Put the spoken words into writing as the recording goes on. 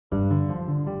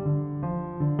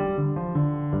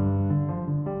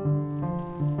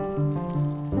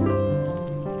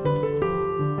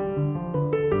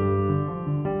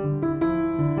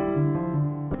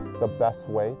best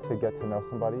way to get to know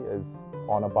somebody is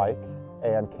on a bike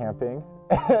and camping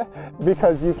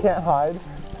because you can't hide.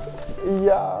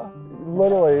 Yeah,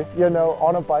 literally, you know,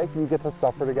 on a bike you get to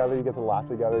suffer together, you get to laugh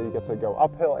together, you get to go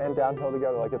uphill and downhill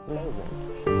together, like it's amazing.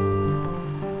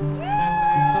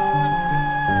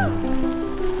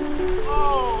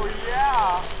 Oh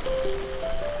yeah!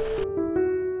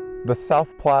 The South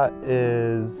Platte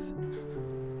is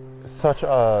such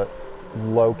a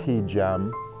low-key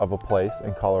gem of a place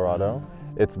in Colorado.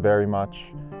 It's very much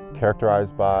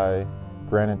characterized by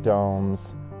granite domes,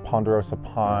 ponderosa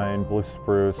pine, blue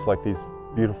spruce, like these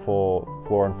beautiful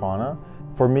flora and fauna.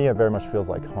 For me, it very much feels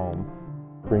like home.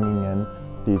 Bringing in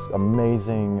these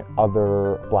amazing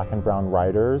other black and brown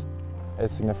writers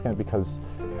is significant because,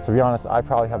 to be honest, I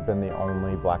probably have been the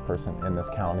only black person in this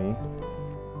county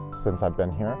since I've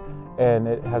been here. And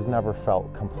it has never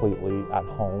felt completely at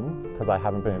home because I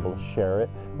haven't been able to share it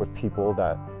with people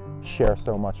that share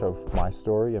so much of my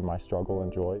story and my struggle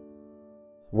and joy.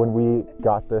 When we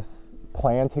got this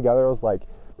plan together, it was like,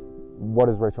 what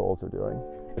is Rachel Olzer doing?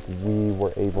 We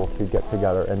were able to get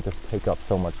together and just take up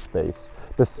so much space.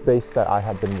 The space that I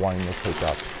had been wanting to take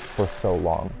up for so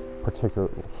long,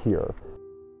 particularly here.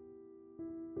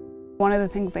 One of the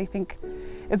things I think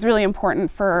is really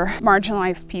important for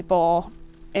marginalized people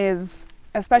is,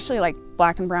 especially like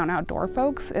black and brown outdoor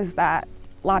folks, is that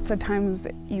lots of times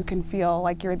you can feel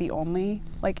like you're the only,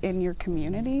 like, in your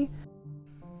community.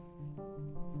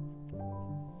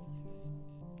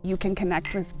 You can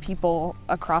connect with people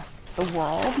across the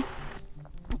world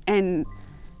and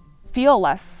feel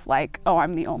less like, oh,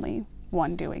 I'm the only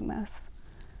one doing this.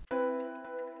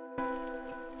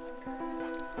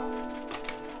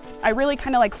 I really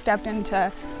kind of like stepped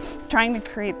into trying to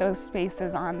create those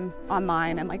spaces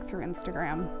online and like through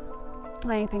Instagram.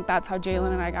 And I think that's how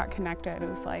Jalen and I got connected. It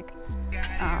was like, you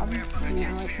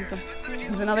know, like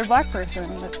he's another black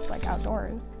person that's like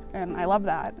outdoors, and I love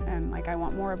that, and like I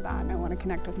want more of that, and I want to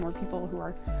connect with more people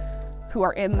who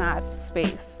are in that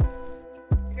space.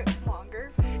 It's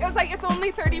longer. It was like, it's only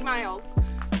 30 miles.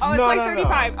 Oh, it's like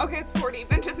 35. No. Okay, it's 40.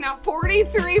 Then just now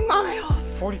 43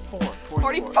 miles. 44.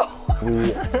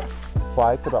 We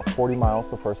biked about 40 miles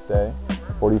the first day,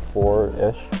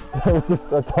 44-ish. It was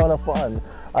just a ton of fun.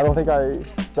 I don't think I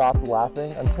stopped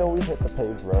laughing until we hit the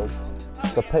paved road.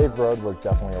 The paved road was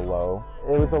definitely a low.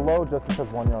 It was a low just because,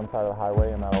 one, you're on the side of the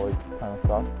highway and that always kind of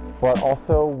sucks. But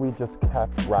also we just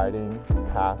kept riding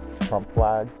past Trump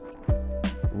flags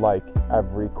like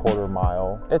every quarter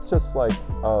mile. It's just like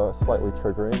slightly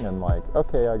triggering and like,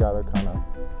 okay, I gotta kind of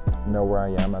know where I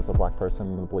am as a black person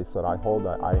and the beliefs that I hold,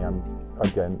 that I am,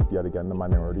 yet again, the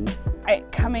minority.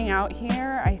 Coming out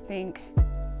here, I think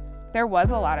there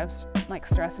was a lot of like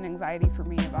stress and anxiety for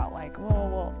me about like,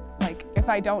 well, like if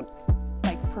I don't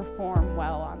like perform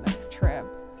well on this trip,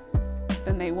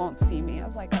 then they won't see me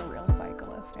as like a real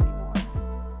cyclist anymore.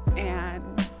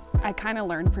 And I kind of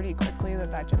learned pretty quickly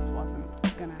that that just wasn't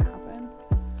gonna happen,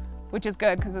 which is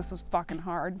good because this was fucking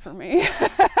hard for me.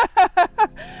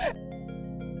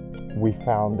 We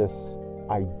found this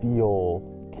ideal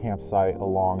campsite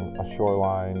along a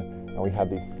shoreline, and we had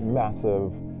these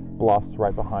massive bluffs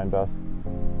right behind us.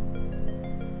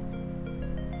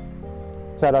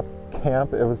 Set up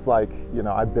camp, it was like, you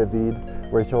know, I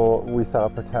bivvied. Rachel, we set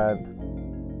up a tent.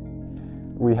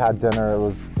 We had dinner, it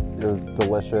was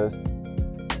delicious.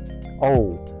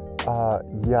 Oh,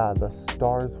 yeah, the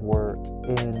stars were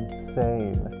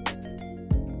insane.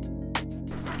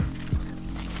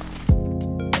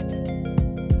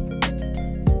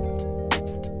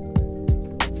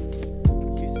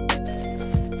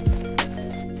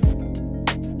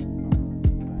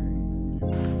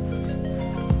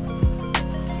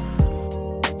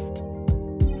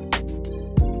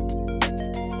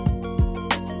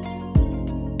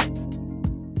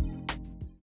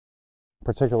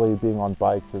 Particularly being on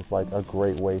bikes is like a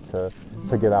great way to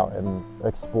get out and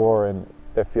explore, and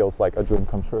it feels like a dream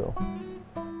come true.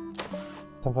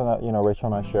 Something that, you know,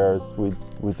 Rachel and I share is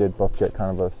we did both get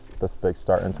kind of this big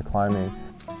start into climbing.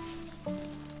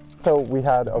 So we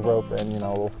had a rope and, you know,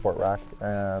 a little sport rack,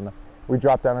 and we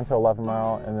dropped down into 11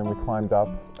 Mile, and then we climbed up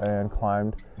and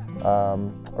climbed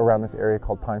around this area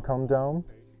called Pinecone Dome.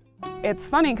 It's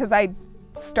funny because I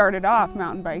started off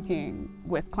mountain biking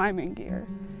with climbing gear.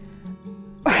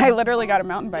 I literally got a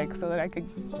mountain bike so that I could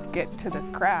get to this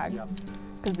crag,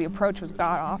 because the approach was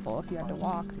god-awful if you had to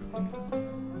walk.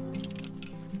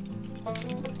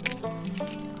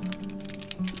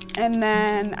 And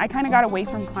then I kind of got away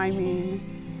from climbing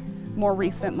more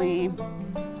recently,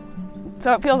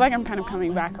 so it feels like I'm kind of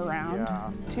coming back around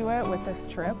to it with this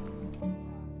trip.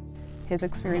 His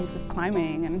experience with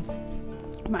climbing and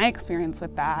my experience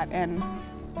with that. And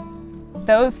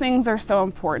those things are so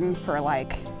important for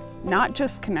like not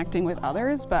just connecting with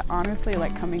others, but honestly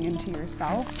like coming into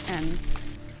yourself and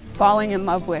falling in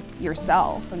love with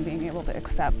yourself and being able to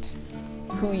accept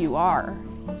who you are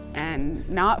and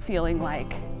not feeling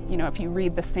like, you know, if you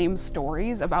read the same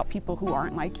stories about people who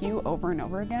aren't like you over and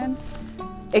over again,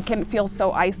 it can feel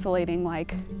so isolating,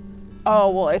 like, oh,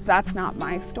 well, if that's not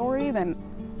my story, then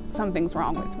something's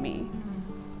wrong with me.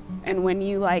 And when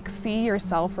you like see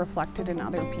yourself reflected in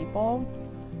other people,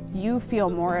 you feel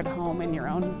more at home in your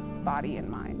own body and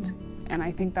mind. And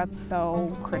I think that's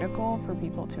so critical for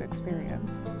people to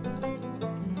experience.